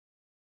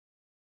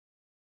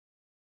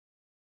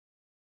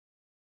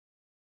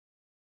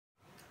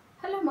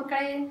Hello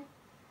ಮಕ್ಕಳೇ,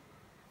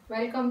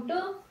 welcome to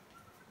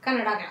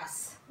Kannada class.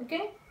 Okay,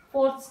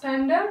 4th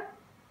standard,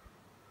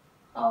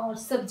 our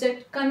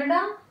subject Kannada,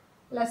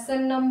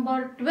 lesson number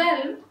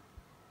 12,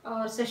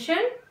 our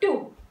session 2.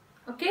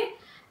 Okay,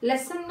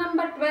 lesson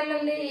number 12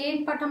 ಅಲ್ಲಿ ಏನು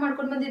ಪಾಠ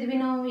ಮಾಡ್ಕೊಂಡು ಬಂದಿದ್ವಿ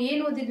ನಾವು?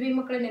 ಏನು ಓದಿದ್ವಿ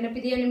ಮಕ್ಕಳೇ,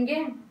 ನೆನಪಿದೆಯಾ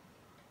ನಿಮಗೆ?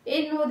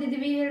 ಏನು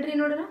ಓದಿದ್ವಿ ಹೇಳ್ರಿ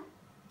ನೋಡೋಣ.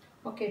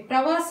 ಓಕೆ,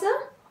 ಪ್ರವಾಸ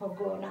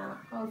ಹೋಗೋಣ,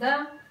 ಹೌದಾ?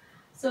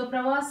 ಸೊ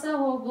ಪ್ರವಾಸ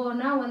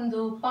ಹೋಗೋಣ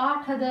ಒಂದು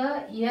ಪಾಠದ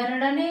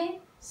 2ನೇ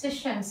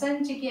ಸೆಷನ್,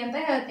 ಸಂಚಿಕೆ ಅಂತ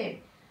ಹೇಳ್ತೇವೆ,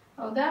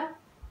 ಹೌದಾ?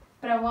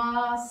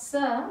 ಪ್ರವಾಸ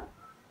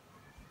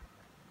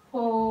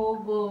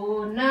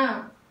ಹೋಗೋಣ.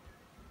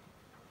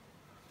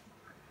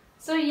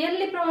 ಸೊ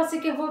ಎಲ್ಲಿ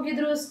ಪ್ರವಾಸಕ್ಕೆ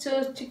ಹೋಗಿದ್ರು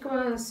ಚಿಕ್ಕ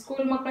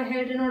ಸ್ಕೂಲ್ ಮಕ್ಕಳು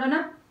ಹೇಳ್ರಿ ನೋಡೋಣ.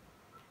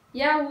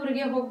 ಯಾವ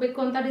ಊರಿಗೆ ಹೋಗ್ಬೇಕು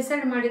ಅಂತ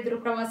ಡಿಸೈಡ್ ಮಾಡಿದ್ರು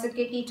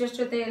ಪ್ರವಾಸಕ್ಕೆ? ಟೀಚರ್ಸ್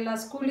ಜೊತೆ ಎಲ್ಲ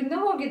ಸ್ಕೂಲಿಂದ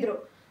ಹೋಗಿದ್ರು.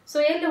 ಸೊ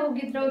ಎಲ್ಲಿ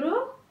ಹೋಗಿದ್ರು ಅವರು?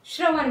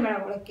 ಶ್ರವಣ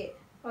ಬೆಳಗೊಳಕ್ಕೆ,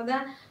 ಹೌದಾ?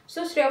 ಸೊ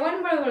ಶ್ರವಣ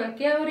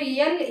ಬೆಳಗೊಳಕ್ಕೆ ಅವರು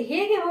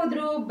ಹೇಗೆ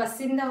ಹೋದ್ರು?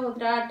 ಬಸ್ಸಿಂದ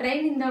ಹೋದ್ರ,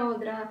 ಟ್ರೈನಿಂದ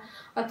ಹೋದ್ರ,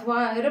 ಅಥವಾ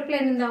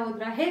ಏರೋಪ್ಲೇನಿಂದ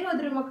ಹೋದ್ರ? ಹೇಗೆ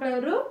ಹೋದ್ರು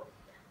ಮಕ್ಕಳವರು?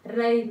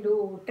 ರೈಲು,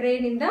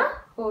 ಟ್ರೈನಿಂದ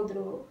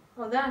ಹೋದ್ರು,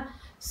 ಹೌದಾ?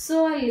 ಸೊ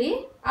ಅಲ್ಲಿ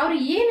ಅವ್ರು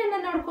ಏನನ್ನ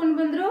ನೋಡ್ಕೊಂಡು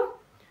ಬಂದ್ರು?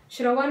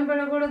 ಶ್ರವಣ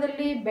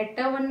ಬೆಳಗೊಳದಲ್ಲಿ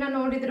ಬೆಟ್ಟವನ್ನ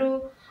ನೋಡಿದ್ರು,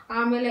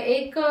 ಆಮೇಲೆ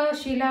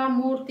ಏಕಶಿಲಾ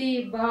ಮೂರ್ತಿ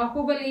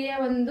ಬಾಹುಬಲಿಯ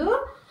ಒಂದು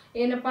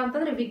ಏನಪ್ಪಾ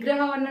ಅಂತಂದ್ರೆ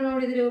ವಿಗ್ರಹವನ್ನ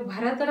ನೋಡಿದ್ರು,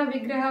 ಭರತನ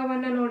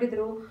ವಿಗ್ರಹವನ್ನ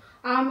ನೋಡಿದ್ರು.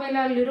 ಆಮೇಲೆ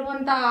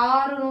ಅಲ್ಲಿರುವಂತ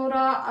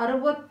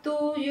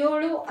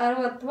 667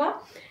 ಅಥವಾ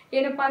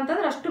ಏನಪ್ಪಾ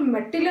ಅಂತಂದ್ರೆ ಅಷ್ಟು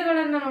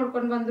ಮೆಟ್ಟಿಲುಗಳನ್ನ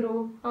ನೋಡ್ಕೊಂಡು ಬಂದ್ರು,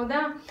 ಹೌದಾ?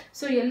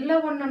 ಸೊ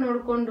ಎಲ್ಲವನ್ನ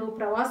ನೋಡ್ಕೊಂಡು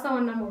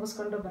ಪ್ರವಾಸವನ್ನ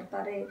ಮುಗಿಸ್ಕೊಂಡು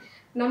ಬರ್ತಾರೆ.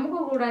 ನಮಗೂ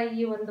ಕೂಡ ಈ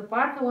ಒಂದು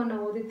ಪಾಠವನ್ನ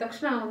ಓದಿದ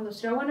ತಕ್ಷಣ ಒಂದು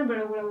ಶ್ರವಣ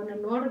ಬೆಳಗೊಳವನ್ನು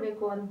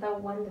ನೋಡಬೇಕು ಅಂತ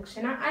ಒಂದು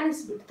ಕ್ಷಣ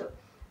ಅನಿಸ್ಬಿಡ್ತು,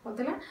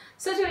 ಹೌದಲ್ಲ?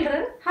 ಸೊ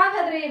ಚಿಲ್ಡ್ರನ್,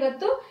 ಹಾಗಾದ್ರೆ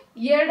ಇವತ್ತು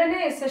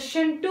 2ನೇ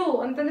ಸೆಷನ್ 2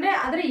 ಅಂತಂದ್ರೆ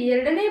ಅದರ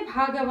 2ನೇ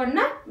ಭಾಗವನ್ನ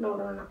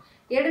ನೋಡೋಣ.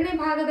 2ನೇ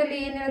ಭಾಗದಲ್ಲಿ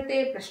ಏನಿರುತ್ತೆ?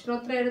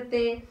 ಪ್ರಶ್ನೋತ್ತರ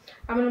ಇರುತ್ತೆ,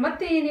 ಆಮೇಲೆ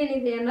ಮತ್ತೆ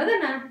ಏನೇನಿದೆ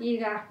ಅನ್ನೋದನ್ನ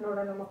ಈಗ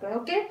ನೋಡೋಣ ಮಕ್ಕಳು.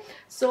 Okay,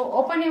 so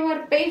open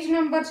your page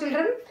number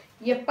children.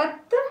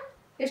 70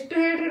 ಎಷ್ಟು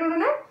ಹೇಳ್ರಿ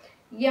ನೋಡೋಣ?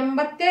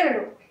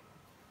 82.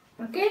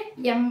 ಓಕೆ,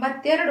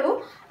 82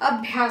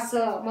 ಅಭ್ಯಾಸ.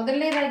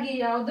 ಮೊದಲನೇದಾಗಿ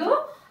ಯಾವುದು?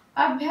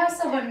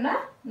 ಅಭ್ಯಾಸವನ್ನ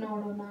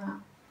ನೋಡೋಣ.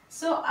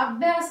 ಸೊ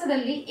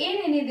ಅಭ್ಯಾಸದಲ್ಲಿ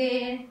ಏನೇನಿದೆ?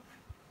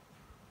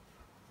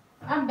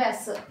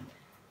 ಅಭ್ಯಾಸ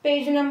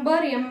ಪೇಜ್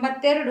ನಂಬರ್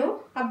 82.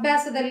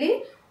 ಅಭ್ಯಾಸದಲ್ಲಿ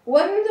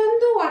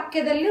ಒಂದೊಂದು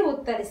ವಾಕ್ಯದಲ್ಲಿ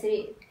ಉತ್ತರಿಸಿ.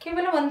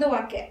 ಕೇವಲ ಒಂದು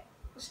ವಾಕ್ಯ.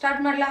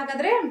 ಸ್ಟಾರ್ಟ್ ಮಾಡ್ಲಾ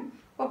ಹಾಗಾದ್ರೆ?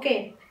 Okay,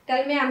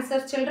 tell me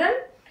answer children.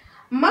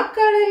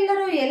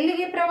 ಮಕ್ಕಳೆಲ್ಲರೂ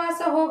ಎಲ್ಲಿಗೆ ಪ್ರವಾಸ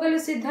ಹೋಗಲು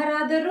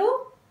ಸಿದ್ಧರಾದರು?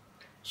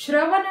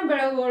 ಶ್ರವಣ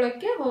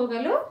ಬೆಳಗೊಳಕ್ಕೆ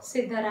ಹೋಗಲು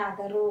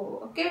ಸಿದ್ಧರಾದರು.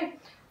 ಓಕೆ,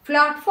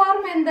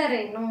 ಪ್ಲಾಟ್ಫಾರ್ಮ್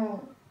ಎಂದರೇನು?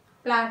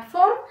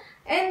 ಪ್ಲಾಟ್ಫಾರ್ಮ್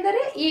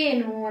ಎಂದರೆ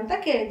ಏನು ಅಂತ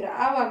ಕೇಳಿದ್ರು.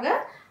 ಆವಾಗ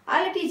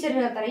ಅಲ್ಲಿ ಟೀಚರ್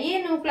ಹೇಳ್ತಾರೆ,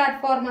 ಏನು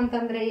ಪ್ಲಾಟ್ಫಾರ್ಮ್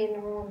ಅಂತಂದ್ರೆ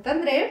ಏನು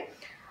ಅಂತಂದ್ರೆ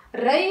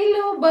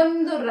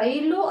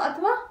ರೈಲು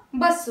ಅಥವಾ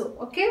ಬಸ್ಸು.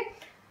 ಓಕೆ,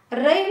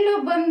 ರೈಲು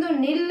ಬಂದು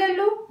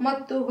ನಿಲ್ಲಲು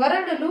ಮತ್ತು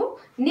ಹೊರಡಲು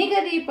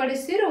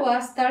ನಿಗದಿಪಡಿಸಿರುವ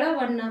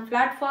ಸ್ಥಳವನ್ನ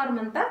ಪ್ಲಾಟ್ಫಾರ್ಮ್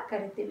ಅಂತ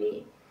ಕರಿತೀವಿ.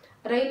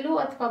 ರೈಲು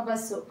ಅಥವಾ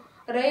ಬಸ್ಸು,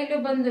 ರೈಲು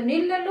ಬಂದು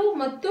ನಿಲ್ಲಲು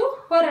ಮತ್ತು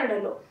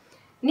ಹೊರಡಲು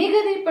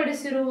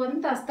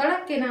ನಿಗದಿಪಡಿಸಿರುವಂತ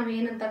ಸ್ಥಳಕ್ಕೆ ನಾವು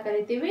ಏನಂತ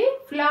ಕರಿತೀವಿ?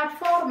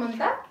 ಪ್ಲಾಟ್ಫಾರ್ಮ್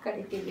ಅಂತ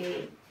ಕರಿತೀವಿ.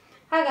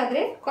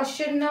 ಹಾಗಾದ್ರೆ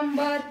ಕ್ವಶನ್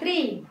ನಂಬರ್ 3.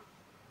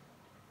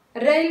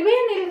 ರೈಲ್ವೆ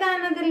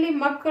ನಿಲ್ದಾಣದಲ್ಲಿ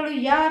ಮಕ್ಕಳು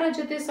ಯಾರ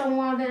ಜೊತೆ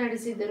ಸಂವಾದ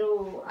ನಡೆಸಿದರು?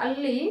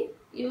 ಅಲ್ಲಿ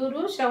ಇವರು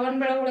ಶ್ರವಣ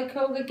ಬೆಳಗೊಳಕ್ಕೆ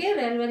ಹೋಗಕ್ಕೆ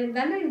ರೈಲ್ವೆ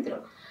ನಿಲ್ದಾಣ ನಿಂತರು.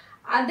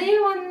 ಅದೇ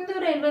ಒಂದು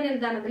ರೈಲ್ವೆ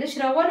ನಿಲ್ದಾಣದಲ್ಲಿ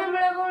ಶ್ರವಣ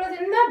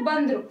ಬೆಳಗೊಳದಿಂದ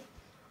ಬಂದ್ರು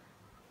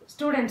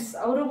ಸ್ಟೂಡೆಂಟ್ಸ್.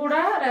 ಅವರು ಕೂಡ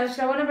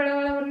ಶ್ರವಣ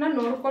ಬೆಳಗೊಳವನ್ನ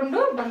ನೋಡ್ಕೊಂಡು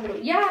ಬಂದ್ರು.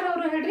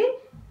 ಯಾರವರು ಹೇಳ್ರಿ?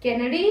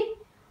 ಕೆನಡಿ,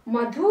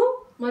 ಮಧು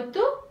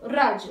ಮತ್ತು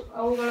ರಾಜು.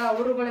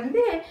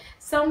 ಅವರುಗಳಂದೇ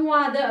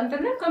ಸಂವಾದ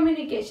ಅಂತಂದ್ರೆ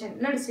ಕಮ್ಯುನಿಕೇಶನ್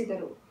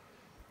ನಡೆಸಿದರು.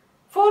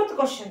 4th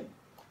question.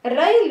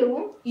 ರೈಲು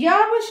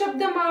ಯಾವ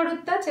ಶಬ್ದ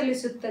ಮಾಡುತ್ತಾ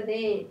ಚಲಿಸುತ್ತದೆ?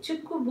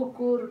 ಚುಕ್ಕು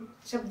ಬುಕ್ಕು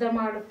ಶಬ್ದ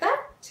ಮಾಡುತ್ತಾ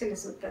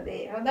ಚಲಿಸುತ್ತದೆ,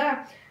 ಹೌದಾ?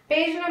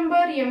 ಪೇಜ್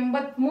ನಂಬರ್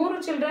 83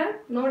 ಚಿಲ್ಡ್ರನ್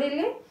ನೋಡಿ.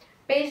 ಇಲ್ಲಿ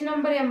ಪೇಜ್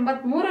ನಂಬರ್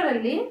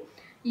 83ರಲ್ಲಿ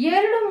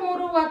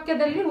 2-3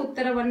 ವಾಕ್ಯದಲ್ಲಿ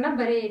ಉತ್ತರವನ್ನ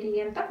ಬರೆಯಿರಿ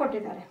ಅಂತ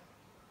ಕೊಟ್ಟಿದ್ದಾರೆ.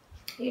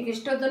 ಈಗ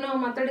ಇಷ್ಟೊತ್ತು ನಾವು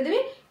ಮಾತಾಡಿದ್ವಿ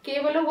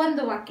ಕೇವಲ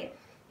ಒಂದು ವಾಕ್ಯ.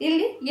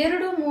 ಇಲ್ಲಿ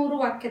 2-3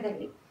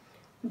 ವಾಕ್ಯದಲ್ಲಿ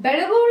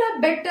ಬೆಳಗೊಳ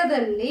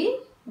ಬೆಟ್ಟದಲ್ಲಿ,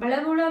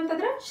 ಬೆಳಗೊಳ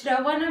ಅಂತಂದ್ರೆ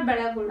ಶ್ರವಣ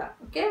ಬೆಳಗೊಳ.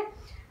 ಓಕೆ,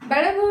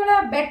 ಬೆಳಗೊಳ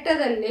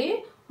ಬೆಟ್ಟದಲ್ಲಿ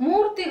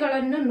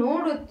ಮೂರ್ತಿಗಳನ್ನು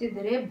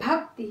ನೋಡುತ್ತಿದ್ದರೆ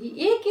ಭಕ್ತಿ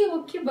ಏಕೆ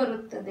ಉಕ್ಕಿ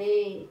ಬರುತ್ತದೆ?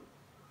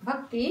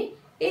 ಭಕ್ತಿ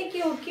ಏಕೆ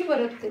ಉಕ್ಕಿ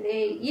ಬರುತ್ತದೆ?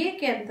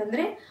 ಏಕೆ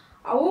ಅಂತಂದ್ರೆ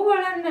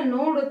ಅವುಗಳನ್ನ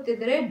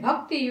ನೋಡುತ್ತಿದ್ರೆ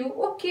ಭಕ್ತಿಯು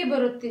ಉಕ್ಕಿ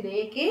ಬರುತ್ತಿದೆ.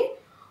 ಏಕೆ?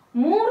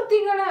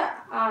 ಮೂರ್ತಿಗಳ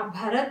ಆ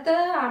ಭರತ,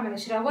 ಆಮೇಲೆ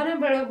ಶ್ರವಣ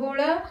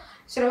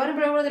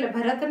ಬೆಳಗೊಳದಲ್ಲಿ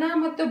ಭರತನ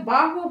ಮತ್ತು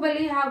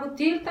ಬಾಹುಬಲಿ ಹಾಗೂ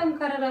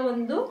ತೀರ್ಥಂಕರರ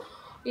ಒಂದು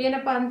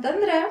ಏನಪ್ಪಾ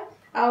ಅಂತಂದ್ರೆ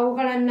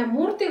ಅವುಗಳನ್ನ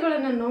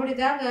ಮೂರ್ತಿಗಳನ್ನ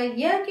ನೋಡಿದಾಗ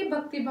ಯಾಕೆ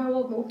ಭಕ್ತಿ ಭಾವ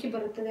ಉಕ್ಕಿ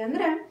ಬರುತ್ತದೆ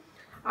ಅಂದ್ರೆ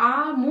ಆ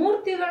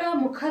ಮೂರ್ತಿಗಳ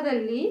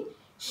ಮುಖದಲ್ಲಿ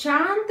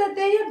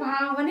ಶಾಂತತೆಯ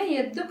ಭಾವನೆ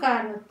ಎದ್ದು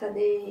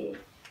ಕಾಣುತ್ತದೆ,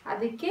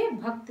 ಅದಕ್ಕೆ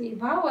ಭಕ್ತಿ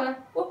ಭಾವ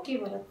ಉಕ್ಕಿ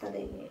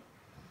ಬರುತ್ತದೆ.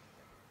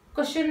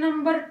 Question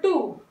number 2.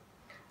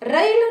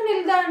 ರೈಲು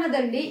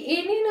ನಿಲ್ದಾಣದಲ್ಲಿ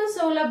ಏನೇನು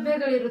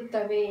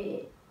ಸೌಲಭ್ಯಗಳಿರುತ್ತವೆ?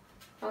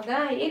 ಹೌದಾ?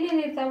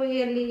 ಏನೇನಿರ್ತವೆ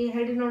ಅಲ್ಲಿ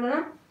ಹೇಳಿ ನೋಡೋಣ.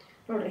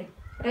 ನೋಡ್ರಿ,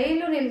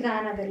 ರೈಲು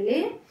ನಿಲ್ದಾಣದಲ್ಲಿ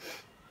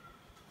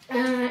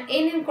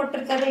ಏನೇನು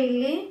ಕೊಟ್ಟಿರ್ತಾರೆ?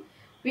 ಇಲ್ಲಿ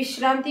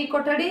ವಿಶ್ರಾಂತಿ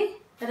ಕೊಠಡಿ,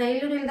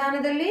 ರೈಲು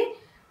ನಿಲ್ದಾಣದಲ್ಲಿ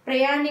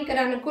ಪ್ರಯಾಣಿಕರ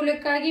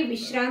ಅನುಕೂಲಕ್ಕಾಗಿ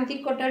ವಿಶ್ರಾಂತಿ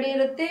ಕೊಠಡಿ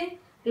ಇರುತ್ತೆ,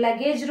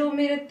 ಲಗೇಜ್ ರೂಮ್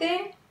ಇರುತ್ತೆ,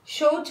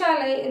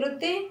 ಶೌಚಾಲಯ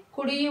ಇರುತ್ತೆ,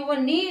 ಕುಡಿಯುವ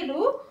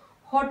ನೀರು,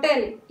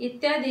 ಹೋಟೆಲ್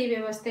ಇತ್ಯಾದಿ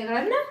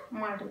ವ್ಯವಸ್ಥೆಗಳನ್ನು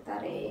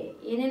ಮಾಡಿರ್ತಾರೆ.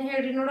 ಏನೇನು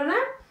ಹೇಳ್ರಿ ನೋಡೋಣ.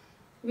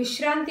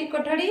 ವಿಶ್ರಾಂತಿ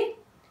ಕೊಠಡಿ,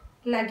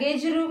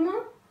 ಲಗೇಜ್ ರೂಮು,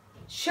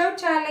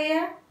 ಶೌಚಾಲಯ,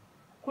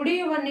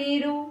 ಕುಡಿಯುವ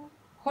ನೀರು,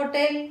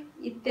 ಹೋಟೆಲ್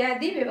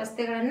ಇತ್ಯಾದಿ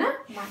ವ್ಯವಸ್ಥೆಗಳನ್ನು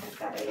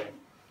ಮಾಡಿರ್ತಾರೆ.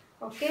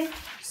 ಓಕೆ,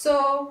 ಸೊ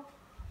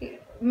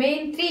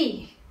ಮೇನ್ 3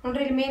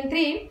 ನೋಡ್ರಿ, ಇಲ್ಲಿ ಮೇನ್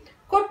 3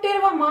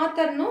 ಕೊಟ್ಟಿರುವ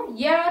ಮಾತನ್ನು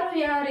ಯಾರು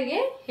ಯಾರಿಗೆ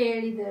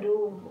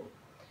ಹೇಳಿದರು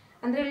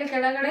ಅಂದ್ರೆ ಇಲ್ಲಿ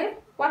ಕೆಳಗಡೆ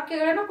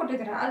ವಾಕ್ಯಗಳನ್ನು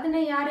ಕೊಟ್ಟಿದ್ದಾರೆ, ಅದನ್ನ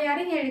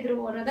ಯಾರ್ಯಾರಿಗೆ ಹೇಳಿದ್ರು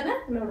ಅನ್ನೋದನ್ನ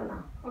ನೋಡೋಣ.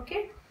 ಓಕೆ,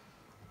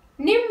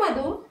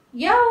 ನಿಮ್ಮದು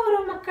ಯಾವ ಊರು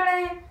ಮಕ್ಕಳೇ?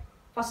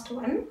 ಫಸ್ಟ್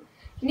ಒನ್,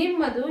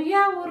 ನಿಮ್ಮದು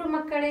ಯಾವ ಊರು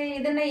ಮಕ್ಕಳೇ?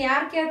 ಇದನ್ನ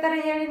ಯಾರು ಕೇಳ್ತಾರೆ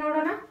ಹೇಳಿ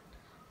ನೋಡೋಣ.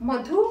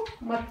 ಮಧು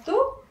ಮತ್ತು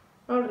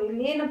ನೋಡ್ರಿ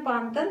ಇಲ್ಲಿ ಏನಪ್ಪಾ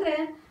ಅಂತಂದ್ರೆ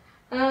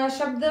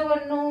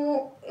ಶಬ್ದವನ್ನು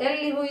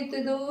ಎಲ್ಲಿ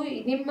ಹೋಯ್ತದು,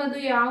 ನಿಮ್ಮದು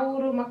ಯಾವ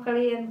ಊರು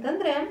ಮಕ್ಕಳೇ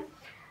ಅಂತಂದ್ರೆ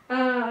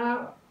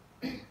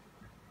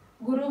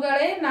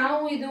ಗುರುಗಳೇ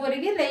ನಾವು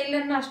ಇದುವರೆಗೆ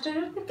ರೈಲನ್ನು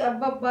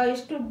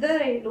ಇಷ್ಟು ಉದ್ದ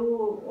ರೈಲು.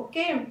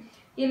 ಓಕೆ,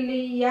 ಇಲ್ಲಿ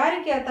ಯಾರು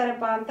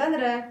ಕೇಳ್ತಾರಪ್ಪ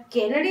ಅಂತಂದ್ರೆ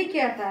ಕೆನಡಿ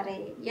ಕೇಳ್ತಾರೆ.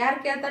 ಯಾರು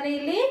ಕೇಳ್ತಾನೆ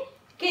ಇಲ್ಲಿ?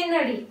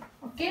 ಕೆನಡಿ.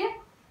 ಓಕೆ,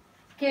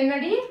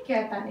 ಕೆನಡಿ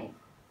ಕೇಳ್ತಾನೆ.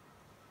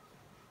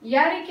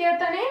 ಯಾರಿಗೆ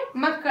ಕೇಳ್ತಾನೆ?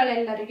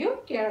 ಮಕ್ಕಳೆಲ್ಲರಿಗೂ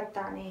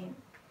ಕೇಳುತ್ತಾನೆ.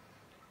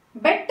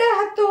 ಬೆಟ್ಟ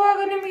ಹತ್ತುವಾಗ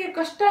ನಿಮಗೆ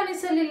ಕಷ್ಟ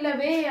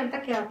ಅನಿಸಲಿಲ್ಲವೇ ಅಂತ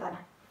ಕೇಳ್ತಾನೆ.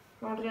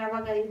 ನೋಡ್ರಿ,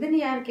 ಅವಾಗ ಇದನ್ನ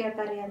ಯಾರು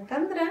ಕೇಳ್ತಾರೆ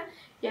ಅಂತಂದ್ರೆ,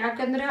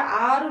 ಯಾಕಂದ್ರೆ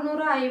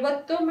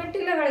 650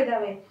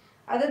 ಮೆಟ್ಟಿಲುಗಳಿದಾವೆ,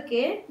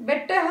 ಅದಕ್ಕೆ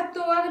ಬೆಟ್ಟ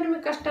ಹತ್ತುವಾಗ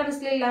ನಿಮಗೆ ಕಷ್ಟ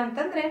ಅನಿಸ್ಲಿಲ್ಲ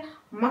ಅಂತಂದ್ರೆ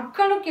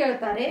ಮಕ್ಕಳು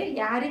ಕೇಳ್ತಾರೆ.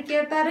 ಯಾರಿಗೆ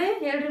ಕೇಳ್ತಾರೆ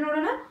ಹೇಳ್ರಿ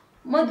ನೋಡೋಣ?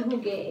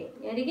 ಮಧುಗೆ.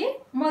 ಯಾರಿಗೆ?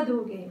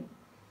 ಮಧುಗೆ.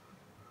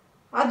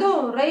 ಅದು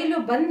ರೈಲು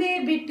ಬಂದೇ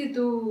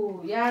ಬಿಟ್ಟಿತು.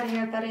 ಯಾರು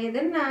ಹೇಳ್ತಾರೆ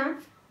ಇದನ್ನ?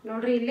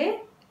 ನೋಡ್ರಿ ಇಲ್ಲಿ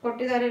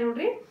ಕೊಟ್ಟಿದ್ದಾರೆ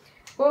ನೋಡ್ರಿ.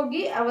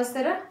 ಹೋಗಿ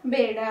ಅವಸರ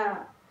ಬೇಡ.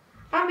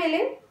 ಆಮೇಲೆ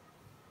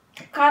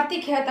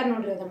ಕಾರ್ತಿಕ್ ಹೇಳ್ತಾನೆ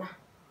ನೋಡ್ರಿ ಅದನ್ನ.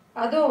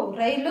 ಅದು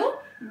ರೈಲು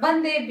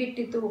ಬಂದೇ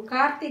ಬಿಟ್ಟಿತು.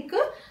 ಕಾರ್ತಿಕ್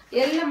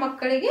ಎಲ್ಲ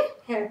ಮಕ್ಕಳಿಗೆ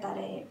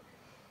ಹೇಳ್ತಾರೆ.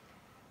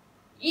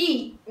 ಈ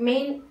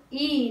ಮೇನ್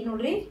ಈ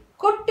ನೋಡ್ರಿ,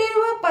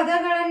 ಕೊಟ್ಟಿರುವ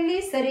ಪದಗಳಲ್ಲಿ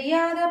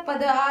ಸರಿಯಾದ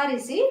ಪದ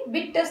ಆರಿಸಿ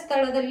ಬಿಟ್ಟ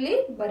ಸ್ಥಳದಲ್ಲಿ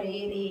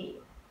ಬರೆಯಿರಿ.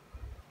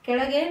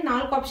 ಕೆಳಗೆ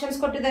 4 ಆಪ್ಷನ್ಸ್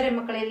ಕೊಟ್ಟಿದ್ದಾರೆ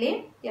ಮಕ್ಕಳಲ್ಲಿ.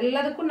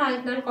 ಎಲ್ಲದಕ್ಕೂ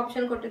 4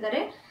 ಆಪ್ಷನ್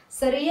ಕೊಟ್ಟಿದ್ದಾರೆ.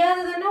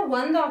 ಸರಿಯಾದದನ್ನ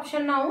ಒಂದು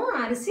ಆಪ್ಷನ್ ನಾವು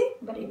ಆರಿಸಿ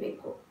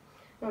ಬರೀಬೇಕು.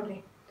 ನೋಡ್ರಿ,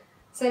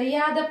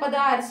 ಸರಿಯಾದ ಪದ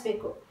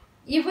ಆರಿಸ್ಬೇಕು.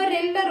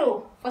 ಇವರೆಲ್ಲರೂ,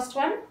 ಫಸ್ಟ್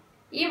ಒನ್,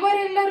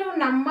 ಇವರೆಲ್ಲರೂ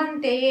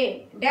ನಮ್ಮಂತೆಯೇ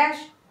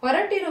ಡ್ಯಾಶ್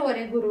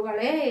ಹೊರಟಿರುವರೆ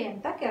ಗುರುಗಳೇ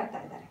ಅಂತ ಕೇಳ್ತಾ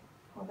ಇದ್ದಾರೆ.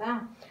 ಹೌದಾ?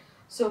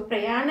 ಸೊ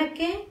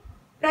ಪ್ರಯಾಣಕ್ಕೆ,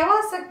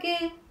 ಪ್ರವಾಸಕ್ಕೆ,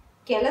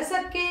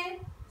 ಕೆಲಸಕ್ಕೆ,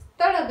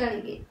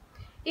 ಸ್ಥಳಗಳಿಗೆ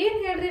ಏನ್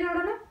ಹೇಳ್ರಿ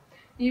ನೋಡೋಣ.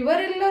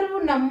 ಇವರೆಲ್ಲರೂ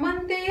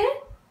ನಮ್ಮಂತೆಯೇ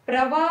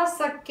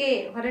ಪ್ರವಾಸಕ್ಕೆ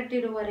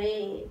ಹೊರಟಿರುವರೆ.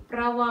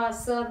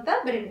 ಪ್ರವಾಸ ಅಂತ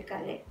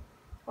ಬರೀಬೇಕಲ್ಲೇ.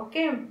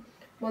 ಓಕೆ,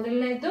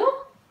 ಮೊದಲನೇದು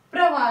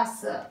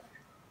ಪ್ರವಾಸ.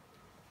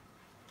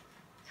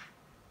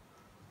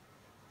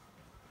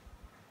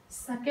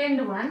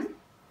 ಸೆಕೆಂಡ್ ಒನ್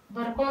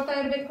ಬರ್ಕೊಳ್ತಾ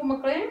ಇರ್ಬೇಕು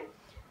ಮಕ್ಕಳೇ.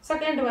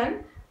 ಸೆಕೆಂಡ್ ಒನ್,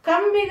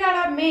 ಕಂಬಿಗಳ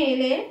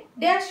ಮೇಲೆ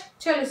ಡ್ಯಾಶ್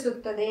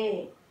ಚಲಿಸುತ್ತದೆ.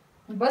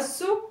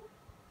 ಬಸ್ಸು,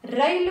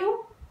 ರೈಲು,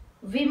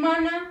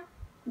 ವಿಮಾನ,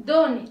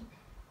 ದೋಣಿ.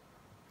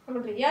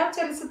 ನೋಡ್ರಿ, ಯಾವ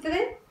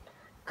ಚಲಿಸುತ್ತದೆ?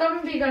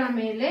 ಕಂಬಿಗಳ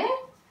ಮೇಲೆ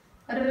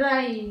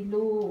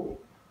ರೈಲು.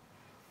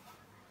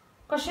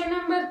 ಕ್ವಶನ್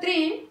ನಂಬರ್ 3,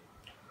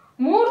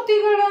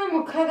 ಮೂರ್ತಿಗಳ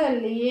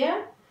ಮುಖದಲ್ಲಿ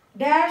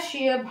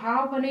ಡ್ಯಾಶಿಯ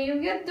ಭಾವನೆಯು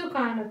ಎದ್ದು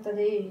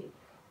ಕಾಣುತ್ತದೆ.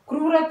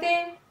 ಕ್ರೂರತೆ,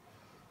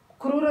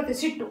 ಕ್ರೂರತೆ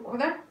ಸಿಟ್ಟು.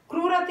 ಹೌದಾ?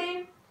 ಕ್ರೂರತೆ,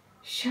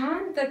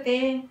 ಶಾಂತತೆ,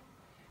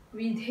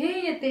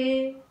 ವಿಧೇಯತೆ,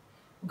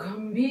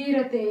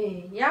 ಗಂಭೀರತೆ.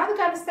 ಯಾವ್ದು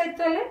ಕಾಣಿಸ್ತಾ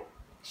ಇತ್ತು ಅಲ್ಲೇ?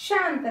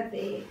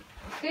 ಶಾಂತತೆ.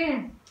 ಓಕೆ,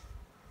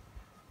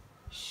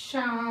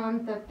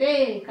 ಶಾಂತತೆ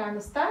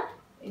ಕಾಣಿಸ್ತಾ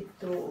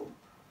ಇತ್ತು.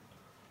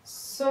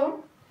 ಸೊ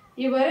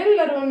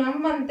ಇವರೆಲ್ಲರೂ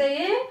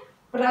ನಮ್ಮಂತೆಯೇ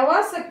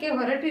ಪ್ರವಾಸಕ್ಕೆ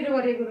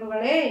ಹೊರಟಿರುವರೆ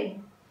ಗುರುಗಳೇ.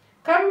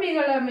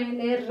 ಕಂಬಿಗಳ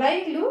ಮೇಲೆ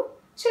ರೈಲು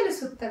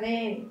ಚಲಿಸುತ್ತದೆ.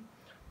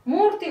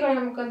 ಮೂರ್ತಿಗಳ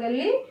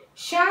ಮುಖದಲ್ಲಿ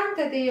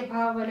ಶಾಂತತೆಯ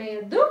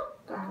ಭಾವನೆಯದ್ದು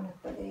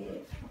ಕಾಣುತ್ತದೆ.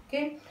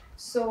 ಓಕೆ,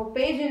 ಸೊ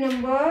ಪೇಜ್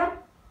ನಂಬರ್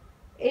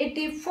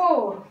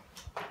 84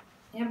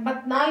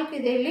 84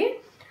 ಇದೆ. ಇಲ್ಲಿ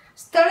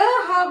ಸ್ಥಳ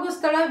ಹಾಗೂ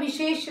ಸ್ಥಳ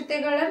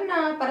ವಿಶೇಷತೆಗಳನ್ನ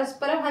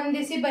ಪರಸ್ಪರ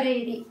ಹೊಂದಿಸಿ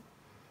ಬರೆಯಿರಿ.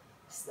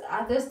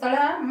 ಅದು ಸ್ಥಳ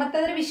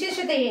ಮತ್ತದರ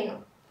ವಿಶೇಷತೆ ಏನು?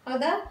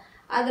 ಹೌದಾ?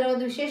 ಅದರ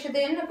ಒಂದು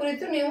ವಿಶೇಷತೆಯನ್ನು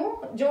ಕುರಿತು ನೀವು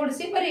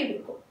ಜೋಡಿಸಿ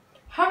ಬರೀಬೇಕು.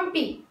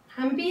 ಹಂಪಿ,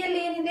 ಹಂಪಿಯಲ್ಲಿ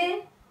ಏನಿದೆ?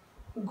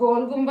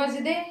 ಗೋಲ್ ಗುಂಬಜ್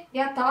ಇದೆ,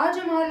 ಯಾ ತಾಜ್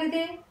ಮಹಲ್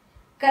ಇದೆ,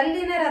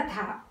 ಕಲ್ಲಿನ ರಥ.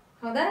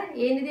 ಹೌದಾ?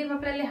 ಏನಿದೆ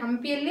ಮಕ್ಕಳಲ್ಲಿ?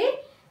 ಹಂಪಿಯಲ್ಲಿ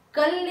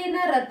ಕಲ್ಲಿನ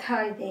ರಥ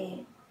ಇದೆ.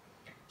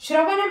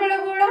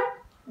 ಶ್ರವಣಬೆಳಗೊಳ,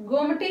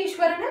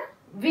 ಗೋಮಟೇಶ್ವರನ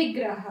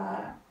ವಿಗ್ರಹ.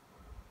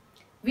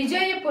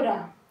 ವಿಜಯಪುರ,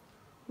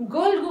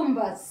 ಗೋಲ್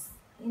ಗುಂಬಜ್.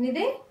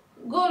 ಏನಿದೆ?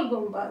 ಗೋಲ್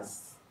ಗುಂಬಜ್.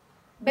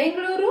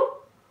 ಬೆಂಗಳೂರು,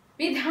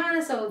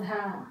 ವಿಧಾನಸೌಧ.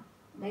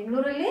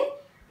 ಬೆಂಗಳೂರಲ್ಲಿ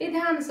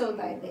ವಿಧಾನಸೌಧ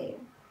ಇದೆ.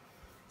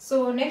 ಸೊ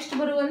ನೆಕ್ಸ್ಟ್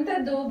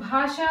ಬರುವಂತದ್ದು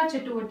ಭಾಷಾ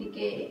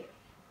ಚಟುವಟಿಕೆ.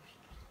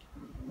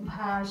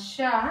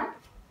 ಭಾಷಾ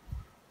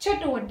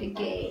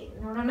ಚಟುವಟಿಕೆ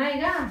ನೋಡೋಣ.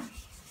 ಈಗ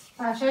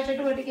ಭಾಷಾ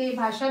ಚಟುವಟಿಕೆ,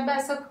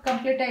 ಭಾಷಾಭ್ಯಾಸ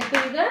ಕಂಪ್ಲೀಟ್ ಆಯ್ತು.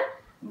 ಈಗ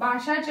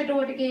ಭಾಷಾ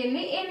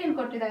ಚಟುವಟಿಕೆಯಲ್ಲಿ ಏನೇನು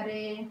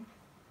ಕೊಟ್ಟಿದ್ದಾರೆ?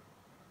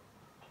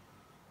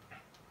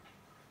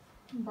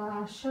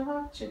 ಭಾಷಾ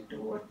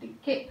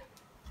ಚಟುವಟಿಕೆ.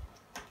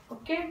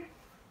 ಓಕೆ,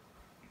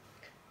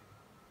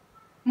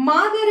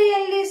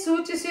 ಮಾದರಿಯಲ್ಲಿ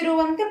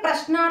ಸೂಚಿಸಿರುವಂತೆ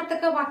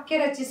ಪ್ರಶ್ನಾರ್ಥಕ ವಾಕ್ಯ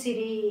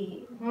ರಚಿಸಿರಿ.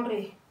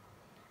 ನೋಡ್ರಿ,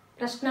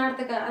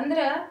 ಪ್ರಶ್ನಾರ್ಥಕ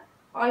ಅಂದ್ರೆ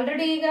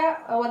ಆಲ್ರೆಡಿ ಈಗ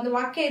ಒಂದು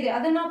ವಾಕ್ಯ ಇದೆ,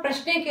 ಅದನ್ನ ನಾವು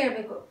ಪ್ರಶ್ನೆ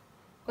ಕೇಳಬೇಕು.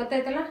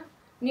 ಗೊತ್ತಾಯ್ತಲ್ಲ?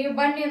 ನೀವು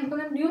ಬನ್ನಿ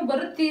ಅಂತಂದ್ರೆ ನೀವು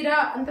ಬರುತ್ತೀರಾ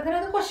ಅಂತಂದ್ರೆ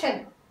ಅದು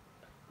ಕ್ವಶನ್,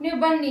 ನೀವು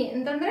ಬನ್ನಿ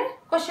ಅಂತಂದ್ರೆ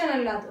ಕ್ವಶನ್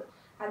ಅಲ್ಲ ಅದು.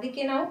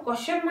 ಅದಕ್ಕೆ ನಾವು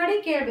ಕ್ವಶನ್ ಮಾಡಿ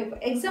ಕೇಳಬೇಕು.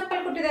 ಎಕ್ಸಾಂಪಲ್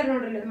ಕೊಟ್ಟಿದ್ದಾರೆ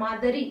ನೋಡ್ರಿ,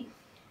 ಮಾದರಿ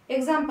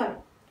ಎಕ್ಸಾಂಪಲ್.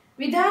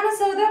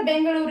 ವಿಧಾನಸೌಧ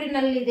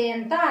ಬೆಂಗಳೂರಿನಲ್ಲಿದೆ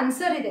ಅಂತ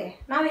ಆನ್ಸರ್ ಇದೆ.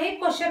 ನಾವು ಹೇಗೆ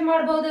ಕ್ವಶನ್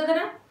ಮಾಡಬಹುದು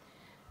ಅದನ್ನ?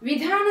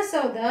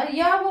 ವಿಧಾನಸೌಧ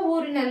ಯಾವ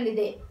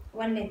ಊರಿನಲ್ಲಿದೆ?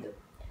 ಒಂದೇದು.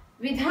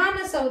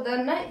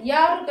 ವಿಧಾನಸೌಧನ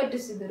ಯಾರು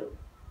ಕಟ್ಟಿಸಿದರು?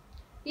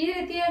 ಈ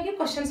ರೀತಿಯಾಗಿ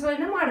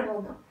ಕ್ವಶನ್ಸ್ಗಳನ್ನ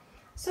ಮಾಡಬಹುದು.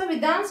 ಸೊ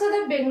ವಿಧಾನಸೌಧ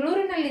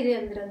ಬೆಂಗಳೂರಿನಲ್ಲಿದೆ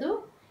ಅಂದ್ರೆ ಅದು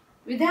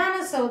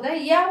ವಿಧಾನಸೌಧ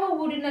ಯಾವ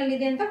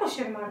ಊರಿನಲ್ಲಿದೆ ಅಂತ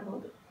ಕ್ವಶನ್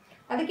ಮಾಡಬಹುದು.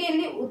 ಅದಕ್ಕೆ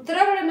ಇಲ್ಲಿ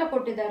ಉತ್ತರಗಳನ್ನು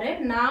ಕೊಟ್ಟಿದ್ದಾರೆ,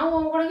 ನಾವು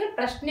ಅವುಗಳಿಗೆ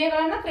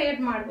ಪ್ರಶ್ನೆಗಳನ್ನ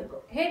ಕ್ರಿಯೇಟ್ ಮಾಡಬೇಕು.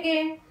 ಹೇಗೆ?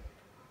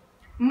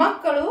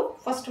 ಮಕ್ಕಳು,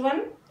 ಫಸ್ಟ್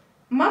ಒನ್,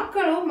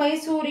 ಮಕ್ಕಳು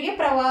ಮೈಸೂರಿಗೆ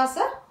ಪ್ರವಾಸ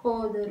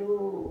ಹೋದರು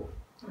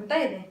ಅಂತ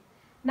ಇದೆ.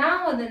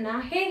 ನಾವು ಅದನ್ನ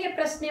ಹೇಗೆ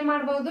ಪ್ರಶ್ನೆ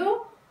ಮಾಡಬಹುದು?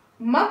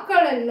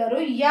 ಮಕ್ಕಳೆಲ್ಲರೂ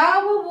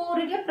ಯಾವ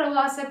ಊರಿಗೆ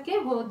ಪ್ರವಾಸಕ್ಕೆ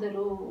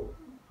ಹೋದರು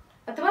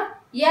ಅಥವಾ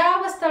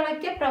ಯಾವ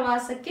ಸ್ಥಳಕ್ಕೆ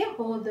ಪ್ರವಾಸಕ್ಕೆ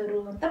ಹೋದರು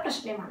ಅಂತ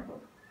ಪ್ರಶ್ನೆ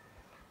ಮಾಡಬಹುದು.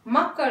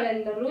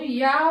 ಮಕ್ಕಳೆಲ್ಲರೂ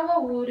ಯಾವ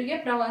ಊರಿಗೆ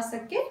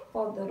ಪ್ರವಾಸಕ್ಕೆ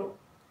ಹೋದರು.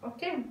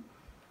 ಓಕೆ.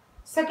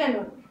 ಸೆಕೆಂಡ್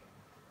ಒನ್,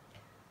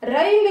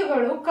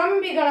 ರೈಲುಗಳು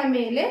ಕಂಬಿಗಳ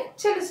ಮೇಲೆ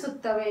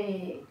ಚಲಿಸುತ್ತವೆ.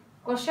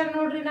 ಕ್ವಶನ್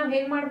ನೋಡ್ರಿ, ನಾವು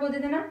ಹೇಗೆ ಮಾಡ್ಬೋದು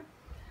ಇದನ್ನ?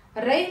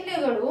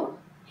 ರೈಲುಗಳು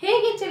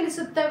ಹೇಗೆ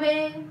ಚಲಿಸುತ್ತವೆ?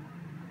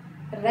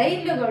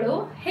 ರೈಲುಗಳು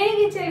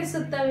ಹೇಗೆ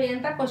ಚಲಿಸುತ್ತವೆ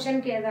ಅಂತ ಕ್ವಶನ್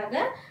ಕೇಳಿದಾಗ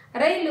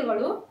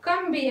ರೈಲುಗಳು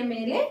ಕಂಬಿಯ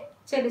ಮೇಲೆ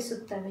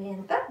ಚಲಿಸುತ್ತವೆ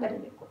ಅಂತ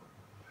ಬರಬೇಕು.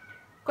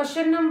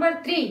 ಕ್ವಶನ್ ನಂಬರ್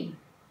 3,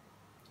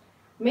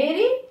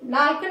 ಮೇರಿ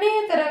 4ನೇ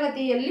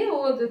ತರಗತಿಯಲ್ಲಿ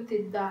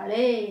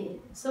ಓದುತ್ತಿದ್ದಾಳೆ.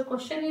 ಸೊ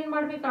ಕ್ವಶನ್ ಏನ್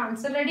ಮಾಡ್ಬೇಕು?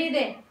 ಆನ್ಸರ್ ರೆಡಿ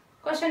ಇದೆ.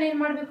 ಕ್ವಶನ್ ಏನ್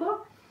ಮಾಡ್ಬೇಕು?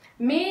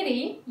 ಮೇರಿ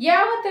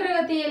ಯಾವ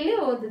ತರಗತಿಯಲ್ಲಿ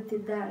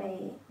ಓದುತ್ತಿದ್ದಾಳೆ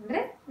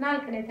ಅಂದ್ರೆ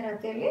 4ನೇ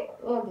ತರಗತಿಯಲ್ಲಿ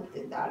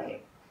ಓದುತ್ತಿದ್ದಾಳೆ.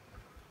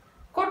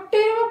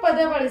 ಕೊಟ್ಟಿರುವ ಪದ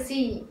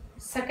ಬಳಸಿ.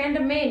 ಸೆಕೆಂಡ್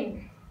ಮೇನ್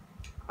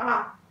ಆ.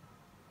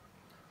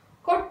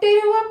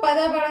 ಕೊಟ್ಟಿರುವ ಪದ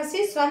ಬಳಸಿ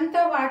ಸ್ವಂತ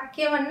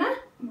ವಾಕ್ಯವನ್ನ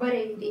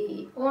ಬರೆಯಿರಿ.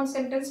 ಓನ್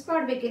ಸೆಂಟೆನ್ಸ್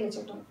ಮಾಡ್ಬೇಕಿಲ್ಲ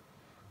ಚಟ.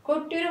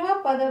 ಕೊಟ್ಟಿರುವ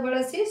ಪದ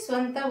ಬಳಸಿ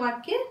ಸ್ವಂತ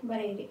ವಾಕ್ಯ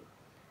ಬರೆಯಿರಿ.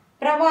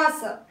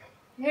 ಪ್ರವಾಸ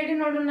ಹೇಳಿ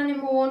ನೋಡೋಣ,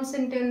 ನಿಮ್ಮ ಓನ್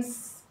ಸೆಂಟೆನ್ಸ್.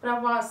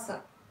 ಪ್ರವಾಸ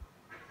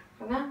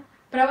ಅಲ್ಲ,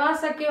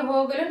 ಪ್ರವಾಸಕ್ಕೆ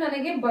ಹೋಗಲು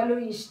ನನಗೆ ಬಲು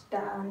ಇಷ್ಟ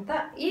ಅಂತ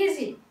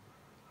ಈಸಿ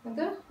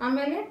ಅದು.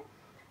 ಆಮೇಲೆ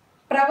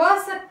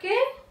ಪ್ರವಾಸಕ್ಕೆ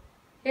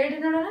ಹೇಳಿ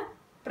ನೋಡೋಣ,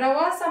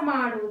 ಪ್ರವಾಸ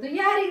ಮಾಡುವುದು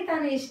ಯಾರಿಗೆ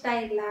ತಾನೇ ಇಷ್ಟ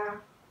ಇಲ್ಲ?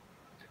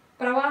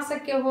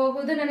 ಪ್ರವಾಸಕ್ಕೆ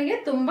ಹೋಗುವುದು ನನಗೆ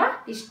ತುಂಬಾ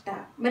ಇಷ್ಟ.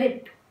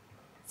 ಮೆರಿಟ್.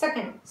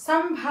 ಸೆಕೆಂಡ್,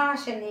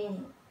 ಸಂಭಾಷಣೆ.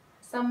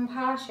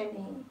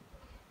 ಸಂಭಾಷಣೆ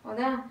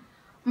ಹೌದಾ?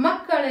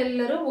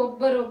 ಮಕ್ಕಳೆಲ್ಲರೂ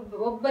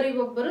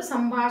ಒಬ್ಬರಿಗೊಬ್ಬರು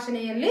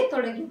ಸಂಭಾಷಣೆಯಲ್ಲಿ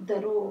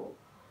ತೊಡಗಿದ್ದರು.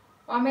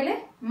 ಆಮೇಲೆ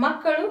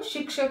ಮಕ್ಕಳು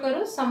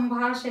ಶಿಕ್ಷಕರು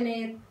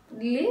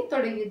ಸಂಭಾಷಣೆಯಲ್ಲಿ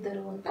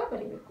ತೊಡಗಿದ್ದರು ಅಂತ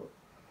ಬರೀಬೇಕು.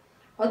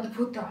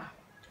 ಅದ್ಭುತ.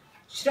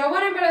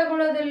 ಶ್ರವಣ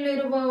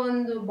ಬೆಳಗೊಳದಲ್ಲಿರುವ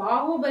ಒಂದು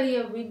ಬಾಹುಬಲಿಯ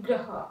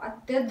ವಿಗ್ರಹ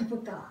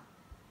ಅತ್ಯದ್ಭುತ.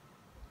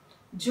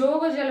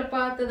 ಜೋಗ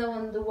ಜಲಪಾತದ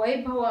ಒಂದು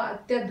ವೈಭವ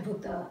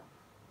ಅತ್ಯದ್ಭುತ.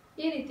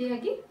 ಈ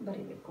ರೀತಿಯಾಗಿ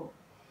ಬರೀಬೇಕು.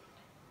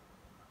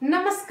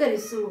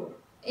 ನಮಸ್ಕರಿಸು.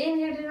 ಏನ್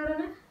ಹೇಳ್ರಿ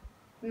ನೋಡೋಣ?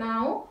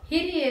 ನಾವು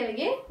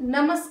ಹಿರಿಯರಿಗೆ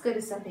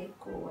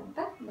ನಮಸ್ಕರಿಸಬೇಕು ಅಂತ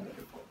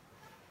ಬರೀಬೇಕು.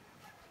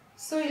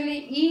 ಸೊ ಇಲ್ಲಿ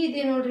ಈ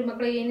ಇದೆ ನೋಡ್ರಿ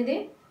ಮಕ್ಕಳಿಗೆ, ಏನಿದೆ?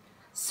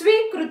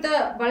 ಸ್ವೀಕೃತ.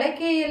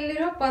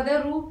 ಬಳಕೆಯಲ್ಲಿರೋ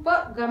ಪದರೂಪ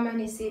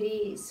ಗಮನಿಸಿರಿ.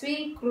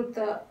 ಸ್ವೀಕೃತ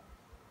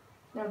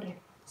ನೋಡ್ರಿ,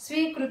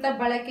 ಸ್ವೀಕೃತ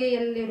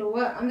ಬಳಕೆಯಲ್ಲಿರುವ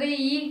ಅಂದ್ರೆ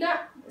ಈಗ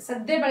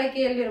ಸದ್ಯ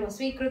ಬಳಕೆಯಲ್ಲಿರುವ.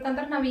 ಸ್ವೀಕೃತ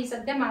ಅಂದ್ರೆ ನಾವು ಈ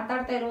ಸದ್ಯ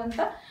ಮಾತಾಡ್ತಾ ಇರುವಂತ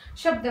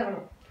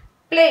ಶಬ್ದಗಳು.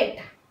 Plate,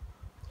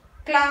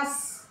 class,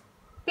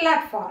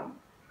 platform.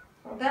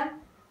 ಹೌದಾ?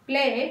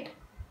 Plate,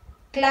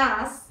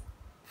 class,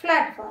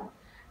 platform.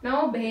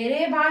 ನಾವು ಬೇರೆ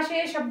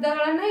ಭಾಷೆಯ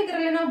ಶಬ್ದಗಳನ್ನ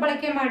ಇದರಲ್ಲಿ ನಾವು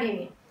ಬಳಕೆ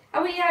ಮಾಡೀವಿ.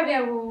 ಅವು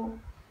ಯಾವ್ಯಾವು?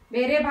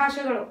 ಬೇರೆ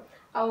ಭಾಷೆಗಳು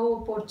ಅವು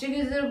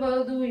ಪೋರ್ಚುಗೀಸ್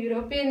ಇರಬಹುದು,